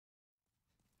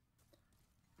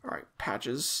Alright,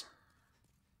 patches.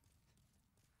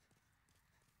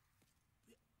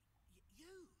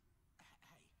 You?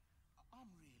 Hey, I'm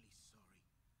really sorry.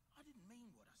 I didn't mean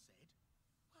what I said.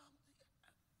 Well,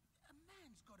 a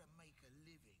man's got to make a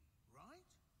living, right?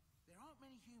 There aren't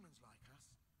many humans like us.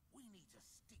 We need to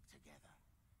stick together.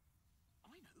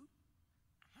 I know.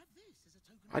 Have this as a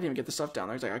token. I didn't even get the stuff down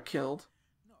there because I got killed.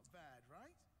 Not bad,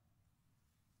 right?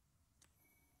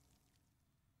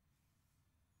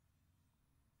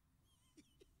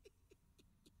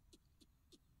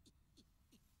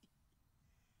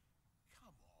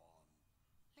 Come on.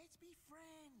 Let's be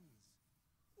friends.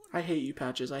 I hate you,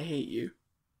 Patches. I hate you.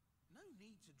 No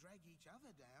need to drag each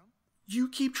other down. You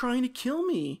keep trying to kill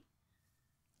me.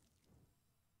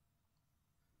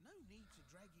 No need to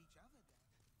drag each other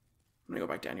down. I'm gonna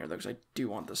go back down here though because I do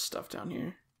want this stuff down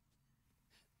here.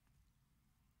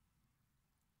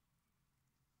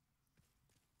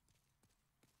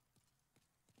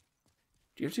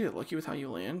 Do you have to get lucky with how you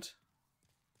land?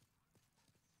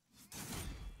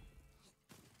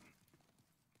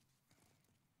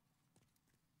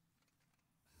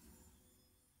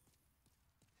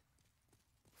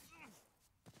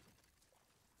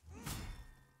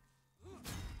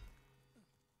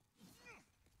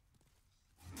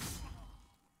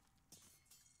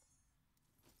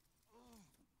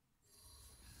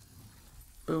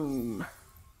 Boom.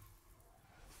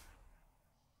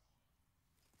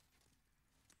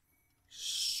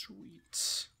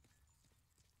 Sweet.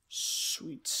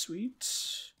 Sweet, sweet.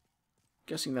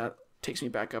 Guessing that takes me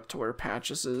back up to where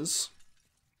Patches is.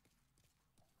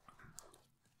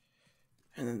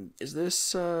 And then, is this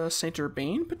Saint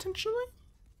Urbane, potentially?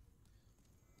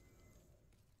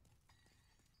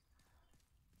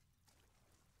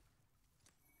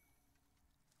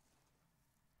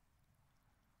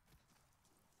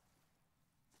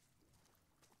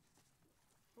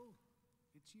 Oh,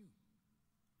 it's you.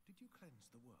 Did you cleanse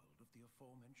the world of the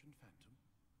aforementioned phantom?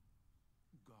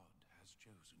 God has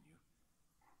chosen you,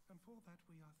 and for that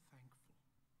we are thankful.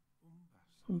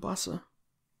 Umbasa. Umbasa.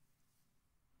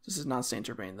 This is not Saint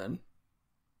Urbane then.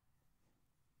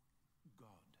 God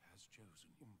has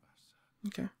chosen Umbasa.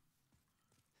 Okay.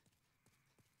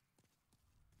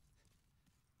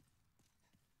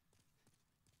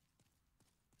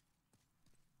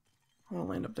 I want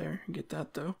to land up there and get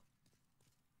that though.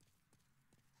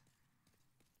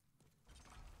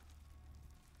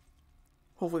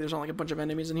 Hopefully there's not like a bunch of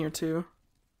enemies in here too.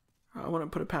 I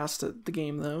wouldn't put it past the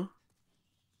game though.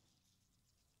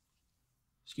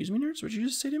 Excuse me, nerds? What'd you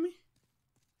just say to me?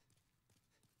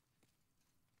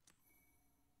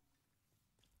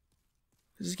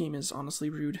 This game is honestly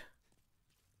rude.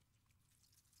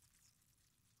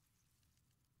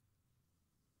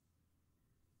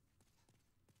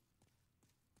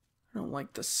 I don't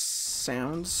like the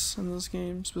sounds in this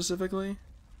game specifically.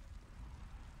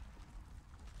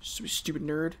 Stupid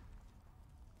nerd.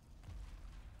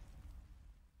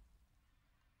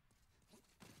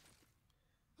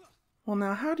 Well,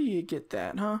 now how do you get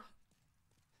that, huh?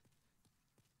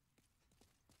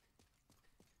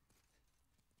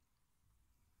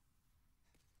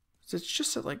 It's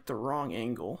just at like the wrong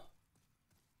angle.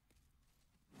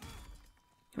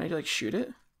 Can I like shoot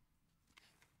it?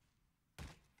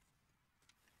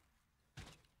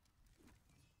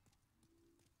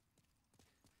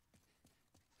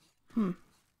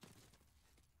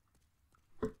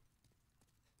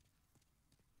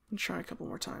 I'll try a couple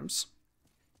more times.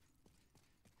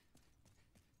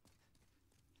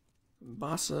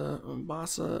 Umbasa,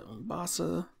 Umbasa,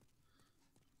 Umbasa.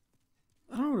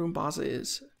 I don't know what Umbasa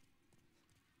is.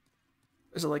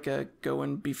 Is it like a go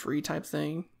and be free type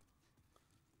thing?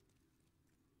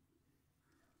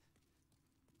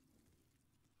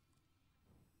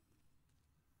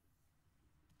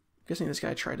 I'm guessing this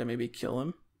guy tried to maybe kill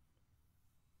him.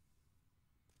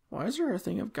 Why is there a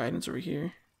thing of guidance over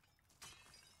here?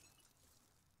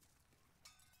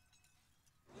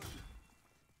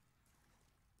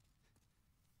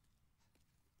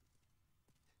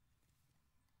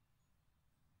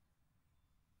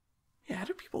 Yeah, how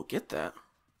do people get that?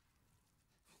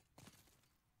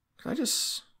 Can I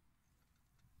just...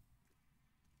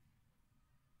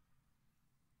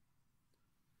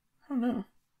 I don't know.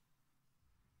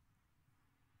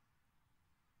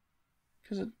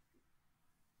 Because it...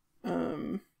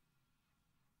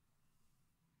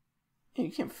 Yeah,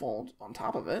 you can't fall on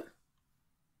top of it.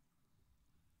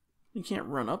 You can't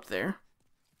run up there.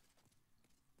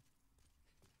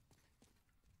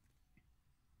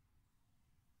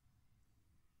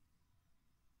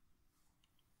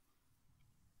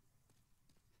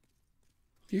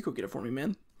 You go get it for me,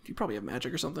 man. You probably have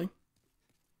magic or something.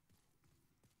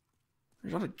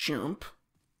 There's not a jump.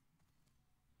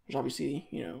 There's obviously,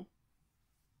 you know...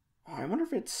 Oh, I wonder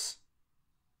if it's...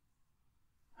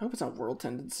 I hope it's not World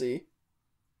Tendency.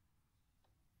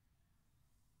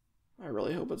 I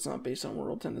really hope it's not based on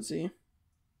World Tendency.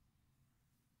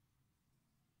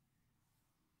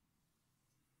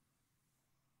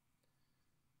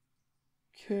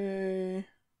 Okay.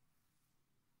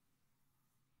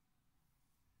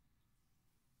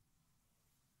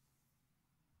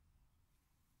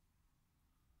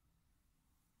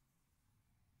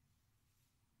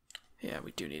 Yeah,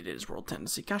 we do need it as World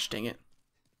Tendency. Gosh dang it.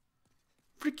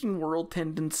 Freaking World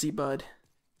Tendency, bud.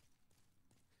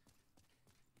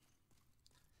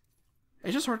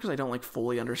 It's just hard because I don't like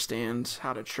fully understand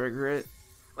how to trigger it.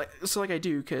 Like I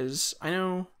do, because I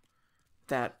know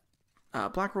that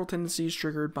Black World Tendency is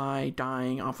triggered by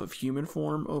dying off of human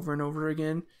form over and over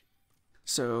again.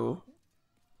 So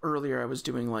earlier I was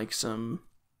doing like some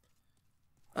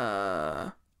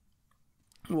well,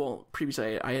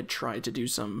 previously I had tried to do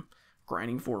some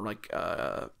grinding for like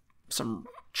some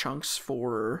chunks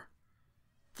for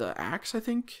the axe, I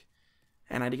think.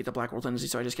 And I had to get the Black World Tendency,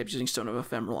 so I just kept using Stone of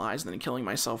Ephemeral Eyes and then killing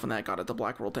myself, and that got at the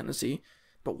Black World Tendency.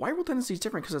 But White World Tendency is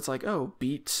different because it's like, oh,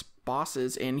 beat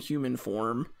bosses in human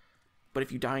form, but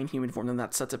if you die in human form, then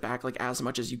that sets it back like as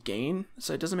much as you gain.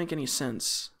 So it doesn't make any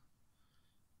sense.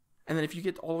 And then if you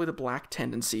get all the way to Black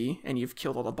Tendency and you've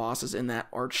killed all the bosses in that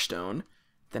Archstone,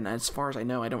 then as far as I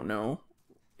know, I don't know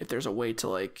if there's a way to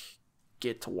like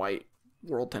get to White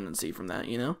World Tendency from that,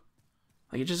 you know?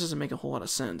 Like it just doesn't make a whole lot of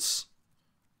sense.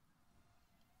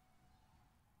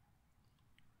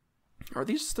 Are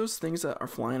these those things that are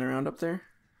flying around up there?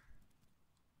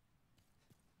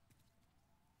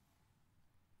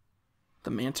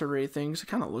 The manta ray things? It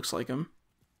kind of looks like them.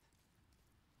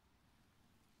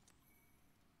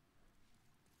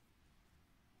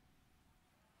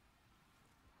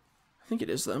 I think it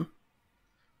is them.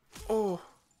 Oh!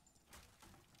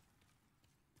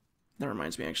 That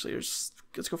reminds me, actually. Let's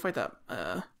go fight that,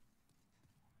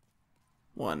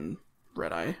 one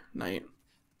Red Eye Knight.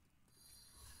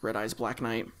 Red Eye's Black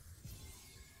Knight.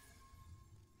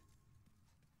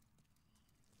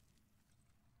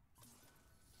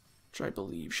 Which I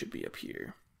believe should be up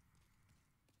here.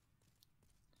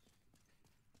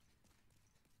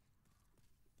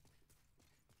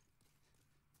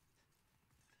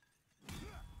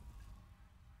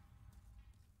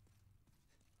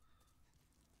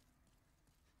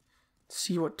 Let's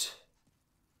see what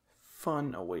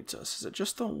fun awaits us. Is it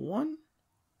just the one?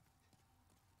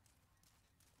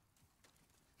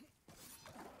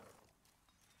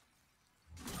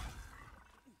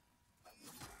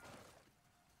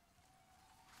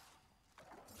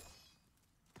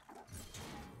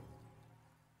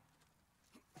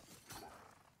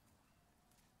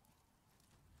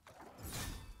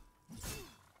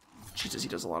 Jesus, he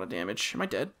does a lot of damage. Am I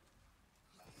dead?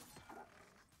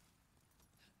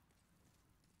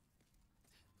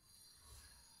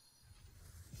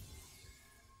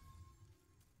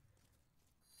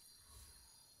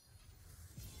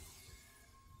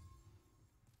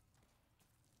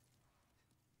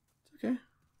 It's okay.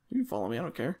 You can follow me, I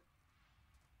don't care.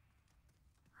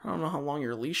 I don't know how long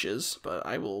your leash is, but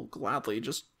I will gladly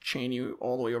just chain you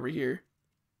all the way over here.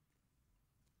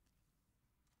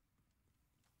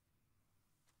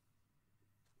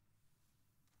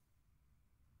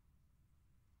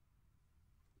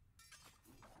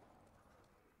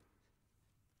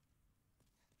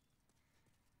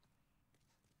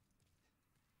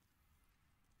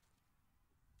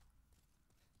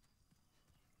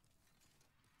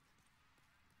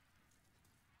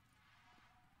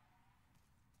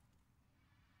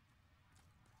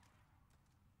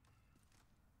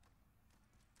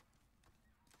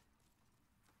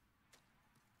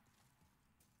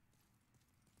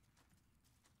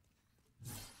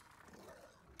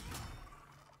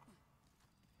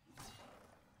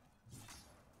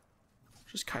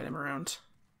 Just kite him around.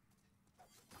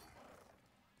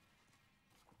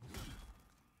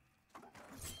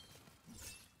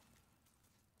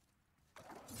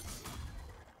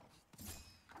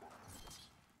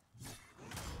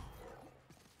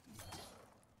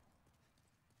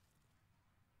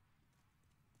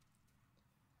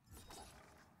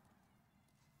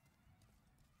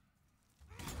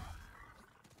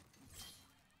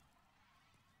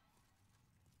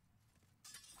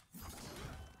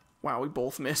 Wow, we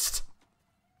both missed.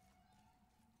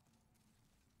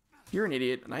 You're an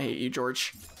idiot, and I hate you,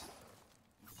 George.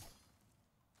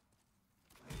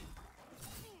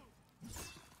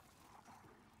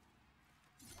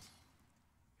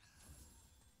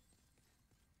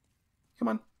 Come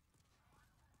on.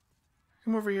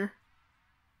 Come over here.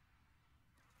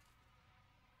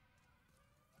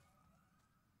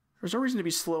 There's no reason to be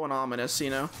slow and ominous,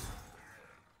 you know?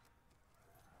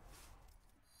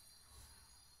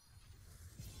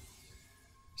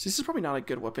 So this is probably not a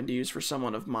good weapon to use for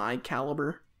someone of my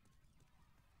caliber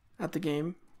at the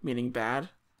game, meaning bad.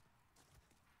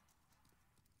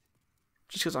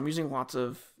 Just because I'm using lots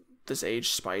of this age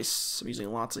spice, I'm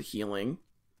using lots of healing.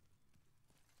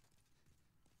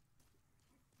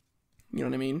 You know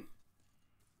what I mean?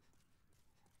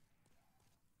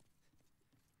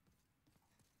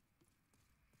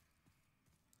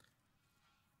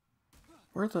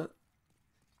 Where the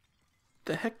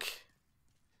heck?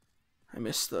 I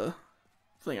missed the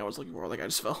thing I was looking for. That guy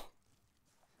just fell.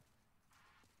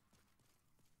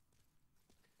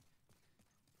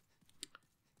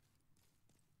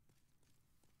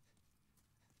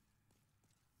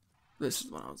 This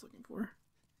is what I was looking for.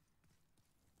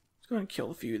 Let's go ahead and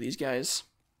kill a few of these guys.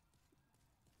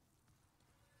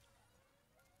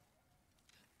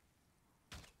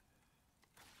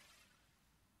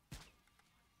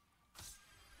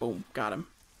 Boom, got him.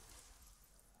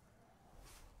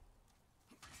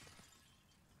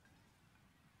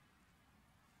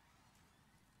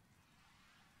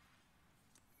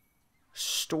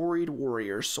 Storied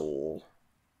Warrior Soul.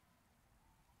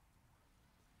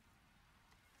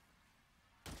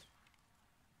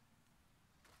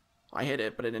 I hit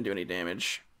it, but it didn't do any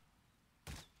damage.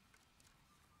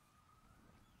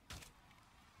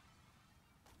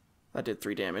 That did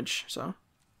 3 damage, so.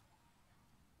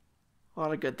 A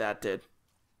lot of good that did.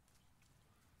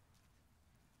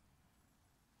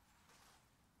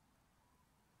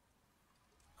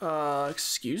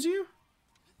 Excuse you?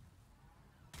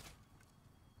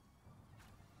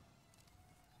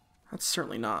 That's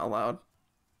certainly not allowed.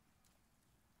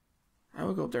 I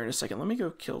will go up there in a second. Let me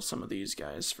go kill some of these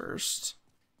guys first.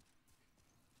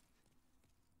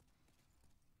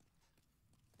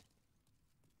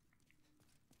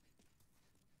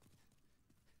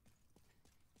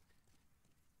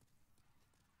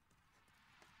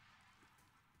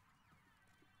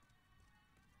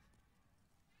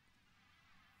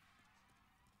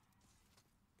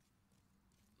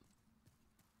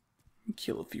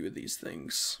 Kill a few of these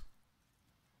things.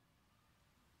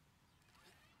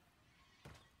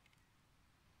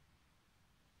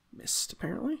 Missed,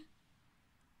 apparently.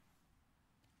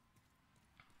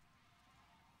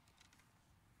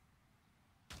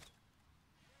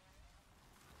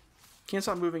 Can't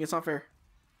stop moving, it's not fair.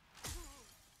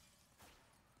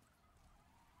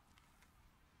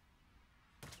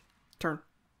 Turn.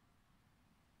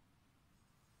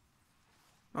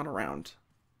 Not around.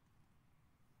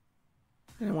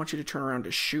 I didn't want you to turn around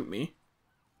to shoot me.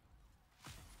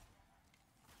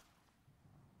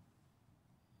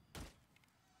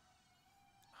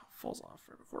 Falls off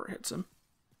right before it hits him.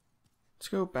 Let's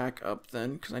go back up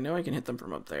then, because I know I can hit them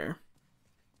from up there.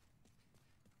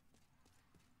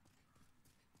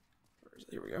 Where is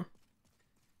it? Here we go.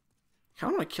 I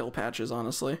kind of want to kill Patches,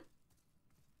 honestly.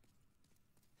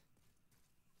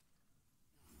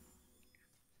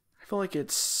 I feel like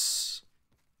it's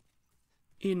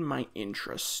in my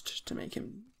interest to make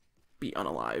him be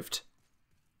unalived.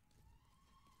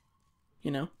 You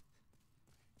know?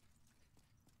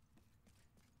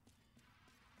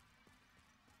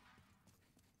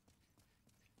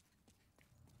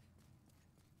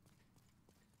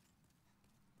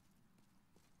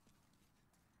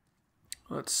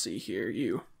 Let's see here,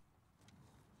 you.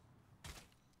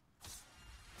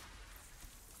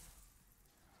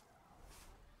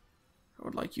 I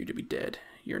would like you to be dead.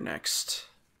 You're next.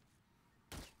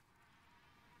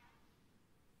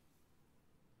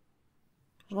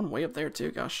 There's one way up there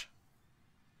too, gosh.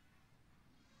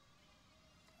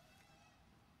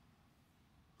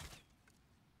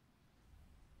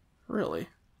 Really?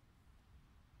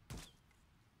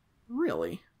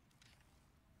 Really?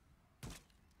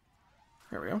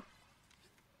 There we go.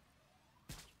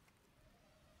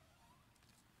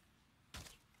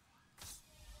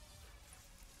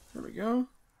 There we go.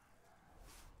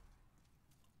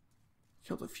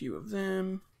 Killed a few of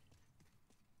them.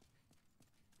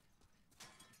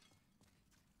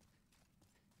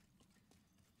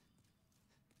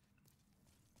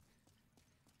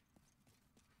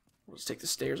 We'll just take the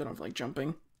stairs. I don't feel like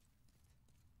jumping.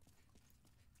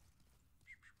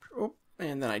 Oh,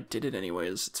 and then I did it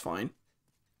anyways. It's fine.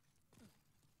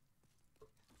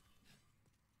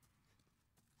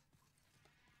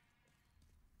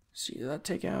 See, did that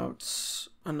take out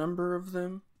a number of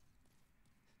them?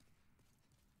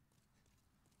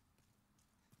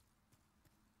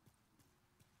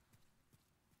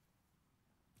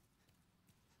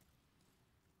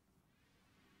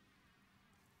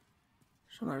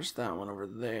 So there's that one over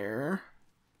there.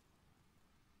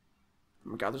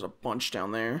 Oh my god, there's a bunch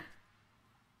down there.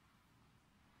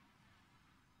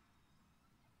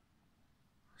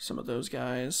 Some of those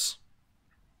guys.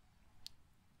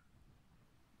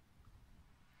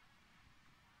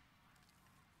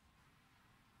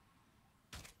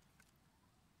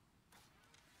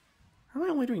 How am I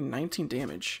only doing 19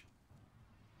 damage?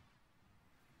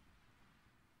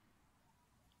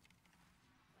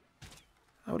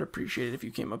 I would appreciate it if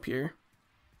you came up here.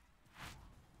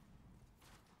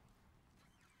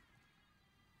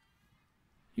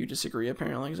 You disagree,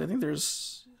 apparently, because I think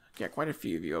there's quite a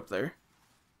few of you up there.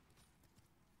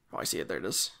 Oh, I see it. There it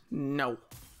is. No.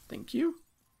 Thank you.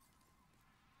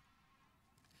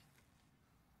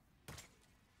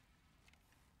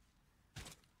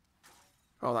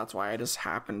 Oh, that's why I just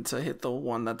happened to hit the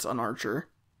one that's an archer.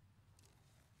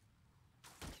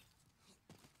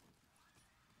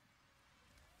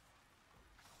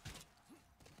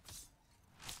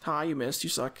 Ha, you missed. You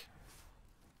suck.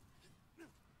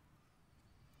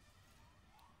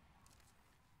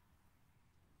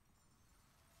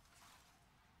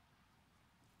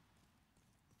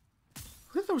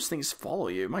 Look at those things follow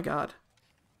you. My god.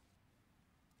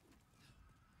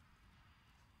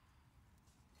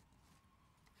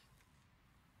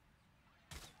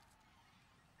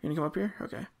 You gonna come up here?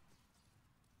 Okay.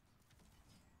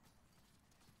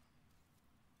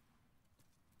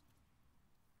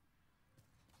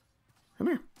 Come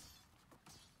here.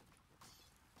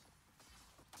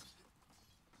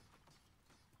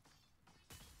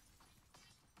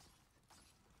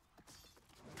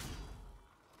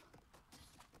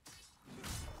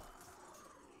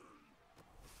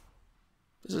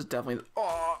 This is definitely...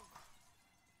 Oh!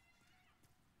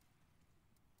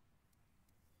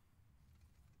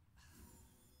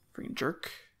 Freaking jerk.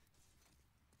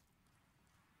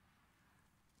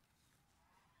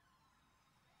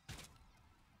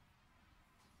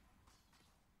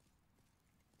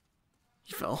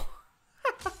 He fell.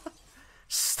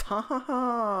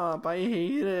 Stop! I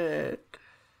hate it.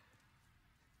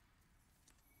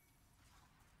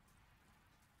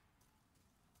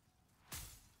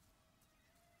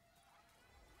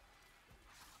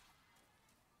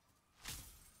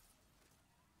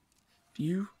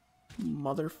 You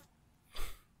mother...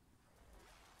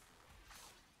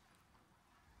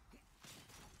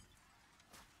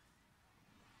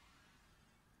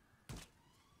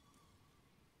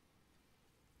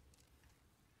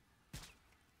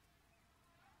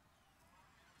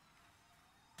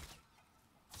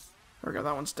 There we go,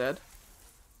 that one's dead.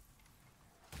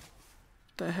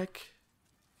 The heck?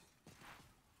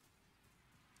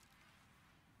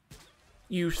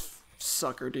 You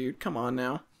sucker, dude. Come on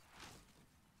now.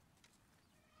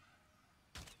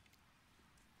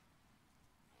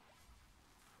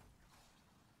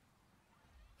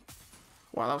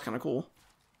 Wow, that was kind of cool.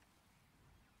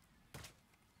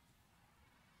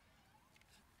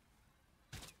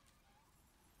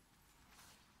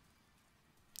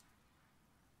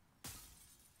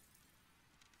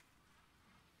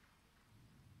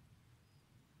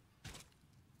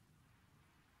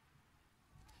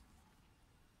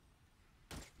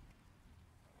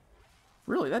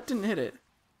 Really, that didn't hit it.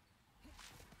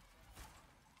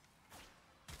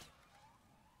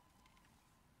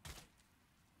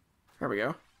 There we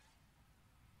go.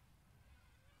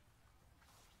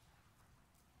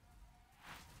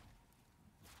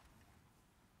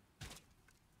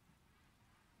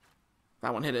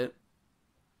 That one hit it.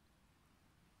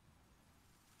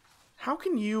 How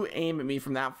can you aim at me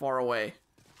from that far away?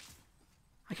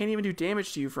 I can't even do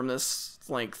damage to you from this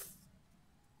length.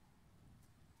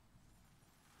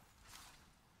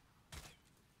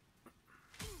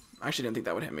 I actually didn't think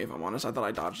that would hit me, if I'm honest. I thought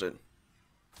I dodged it.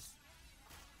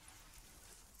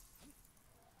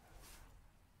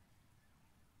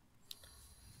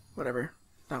 Whatever.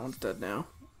 That one's dead now.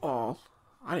 Oh,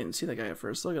 I didn't see that guy at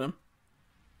first. Look at him.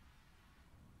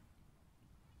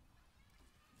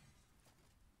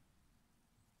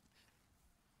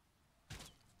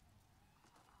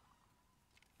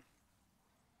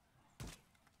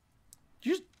 Did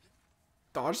you just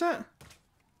dodge that?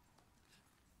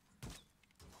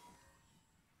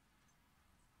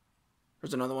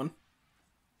 There's another one.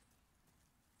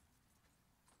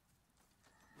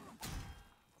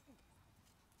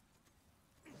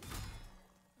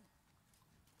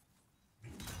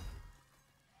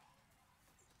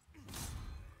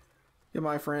 You're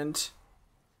my friend.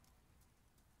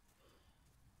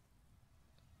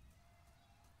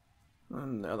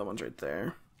 And the other one's right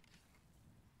there.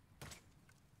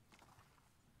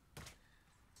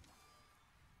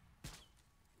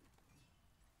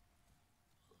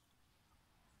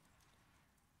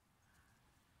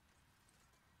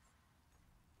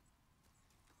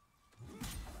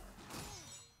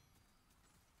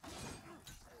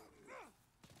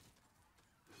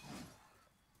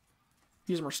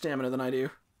 He has more stamina than I do.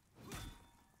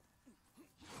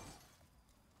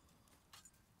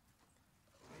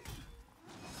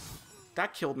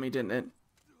 That killed me, didn't it?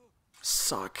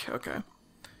 Suck. Okay.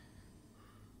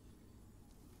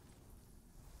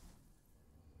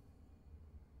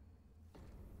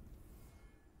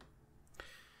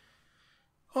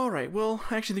 Alright, well,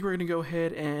 I actually think we're going to go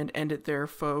ahead and end it there,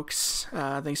 folks.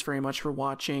 Thanks very much for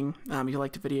watching. If you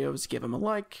liked the videos, give them a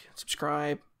like,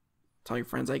 subscribe, tell your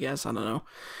friends, I guess. I don't know.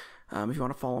 If you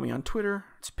want to follow me on Twitter,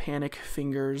 it's Panic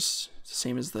Fingers. It's the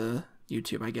same as the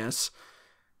YouTube, I guess.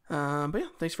 But yeah,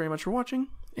 thanks very much for watching,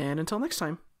 and until next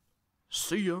time,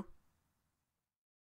 see ya!